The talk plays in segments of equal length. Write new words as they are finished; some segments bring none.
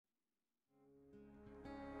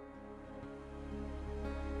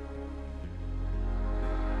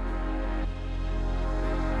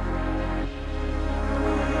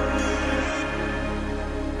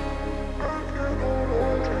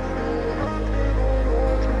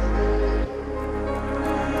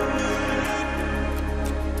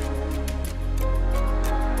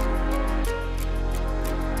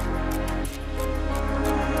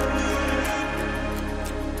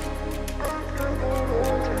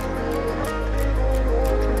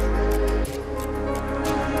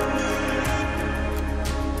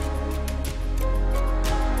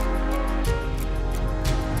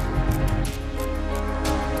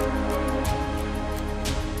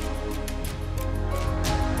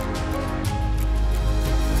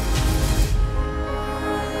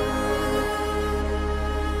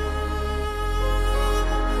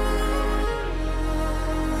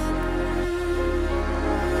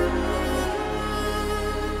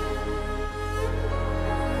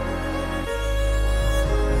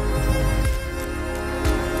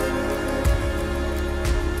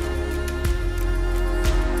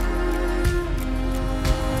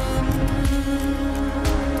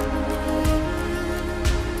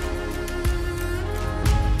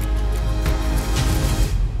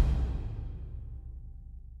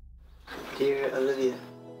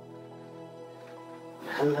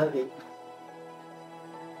honey,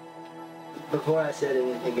 before I said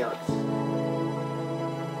anything else,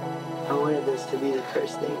 I wanted this to be the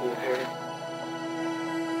first thing you heard.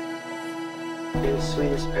 You're the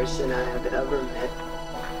sweetest person I have ever met,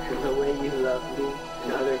 and the way you love me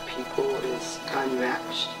and other people is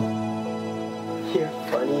unmatched. You're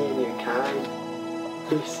funny and you're kind.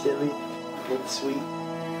 You're silly and sweet.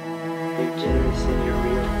 You're generous and you're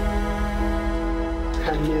real.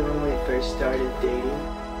 I knew when we first started dating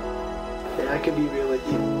that I could be real with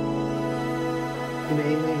you.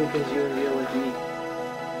 Mainly because you were real with me.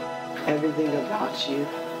 Everything about you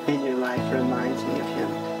in your life reminds me of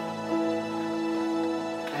him.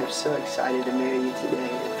 I'm so excited to marry you today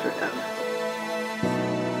and forever.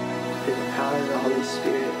 Through the power of the Holy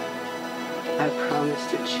Spirit, I promise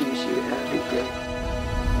to choose you every day.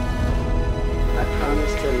 I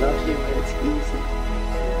promise to love you when it's easy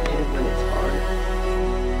and when it's hard.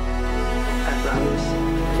 I promise to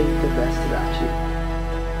think the best about you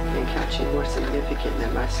and count you more significant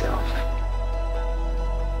than myself.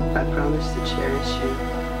 I promise to cherish you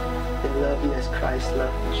and love you as Christ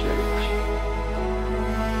loved the church.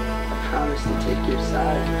 I promise to take your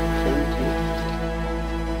side and defend you.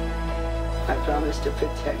 I promise to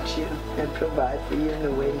protect you and provide for you in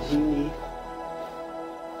the ways you need.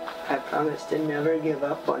 I promise to never give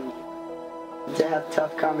up on you, to have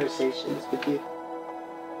tough conversations with you.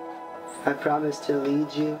 I promise to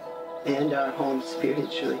lead you and our home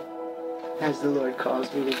spiritually, as the Lord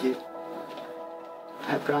calls me to do.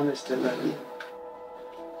 I promise to love you.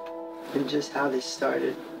 And just how this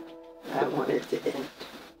started, I want it to end.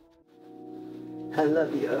 I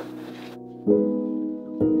love you.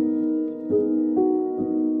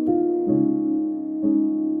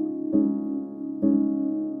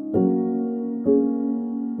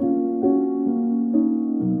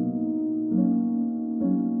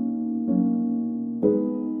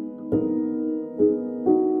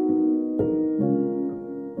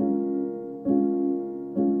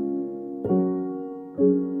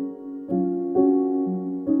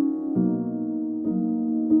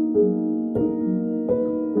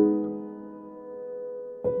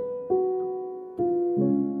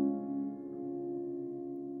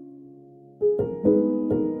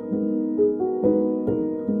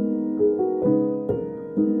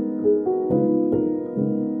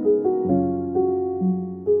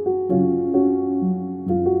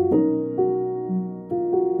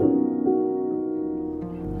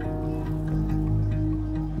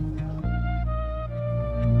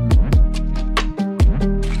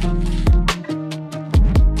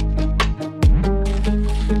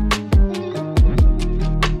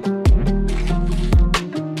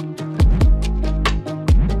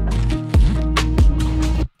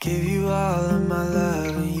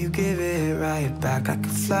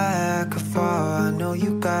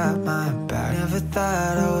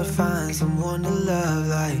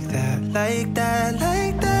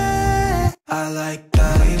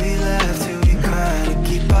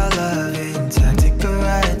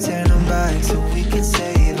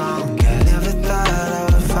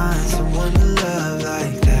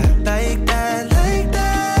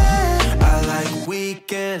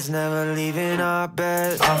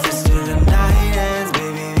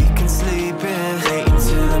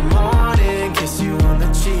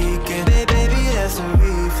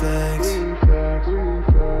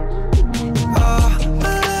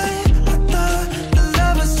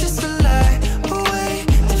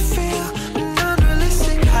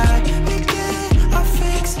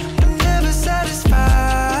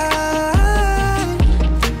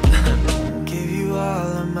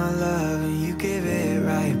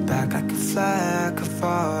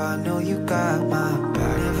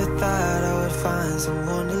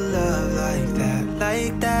 Someone